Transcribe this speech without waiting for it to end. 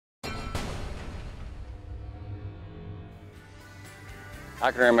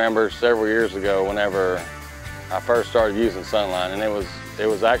I can remember several years ago whenever I first started using Sunline, and it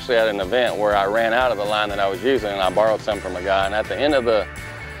was actually at an event where I ran out of the line that I was using and I borrowed some from a guy. And at the end of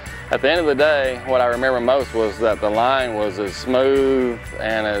the day, what I remember most was that the line was as smooth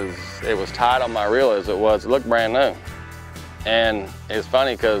and as it was tight on my reel as it looked brand new. And it's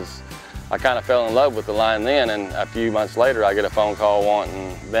funny because I kind of fell in love with the line then, and a few months later I get a phone call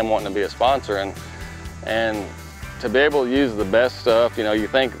wanting to be a sponsor, and to be able to use the best stuff, you know, you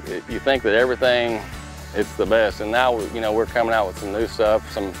think that everything, it's the best. And now, you know, we're coming out with some new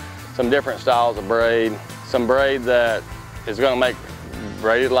stuff, some different styles of braid, some braid that is going to make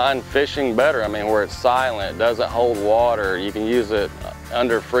braided line fishing better. I mean, where it's silent, it doesn't hold water, you can use it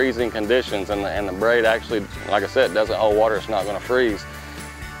under freezing conditions, and the braid actually, like I said, doesn't hold water, it's not going to freeze.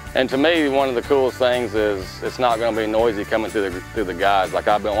 And to me, one of the coolest things is it's not going to be noisy coming through the guides. Like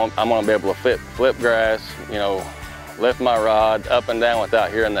I'm going to be able to flip grass, you know, lift my rod up and down without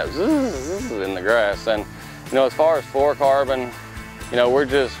hearing that zzz in the grass. And you know, as far as fluorocarbon, you know,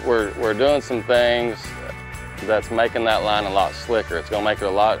 we're doing some things that's making that line a lot slicker. It's going to make it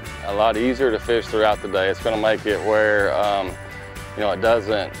a lot easier to fish throughout the day. It's going to make it where you know,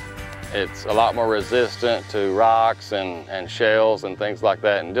 it's a lot more resistant to rocks and shells and things like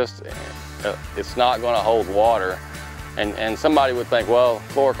that, and just it's not going to hold water. And somebody would think, well,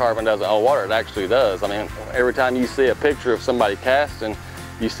 fluorocarbon doesn't hold water. It actually does. I mean, every time you see a picture of somebody casting,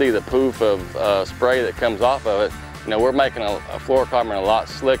 you see the poof of spray that comes off of it. You know, we're making a fluorocarbon a lot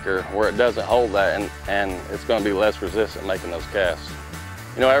slicker where it doesn't hold that, and it's going to be less resistant making those casts.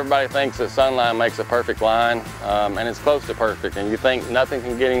 You know, everybody thinks that Sunline makes a perfect line, and it's close to perfect, and you think nothing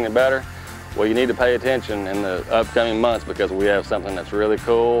can get any better. Well, you need to pay attention in the upcoming months because we have something that's really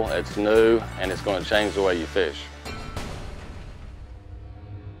cool, it's new, and it's going to change the way you fish.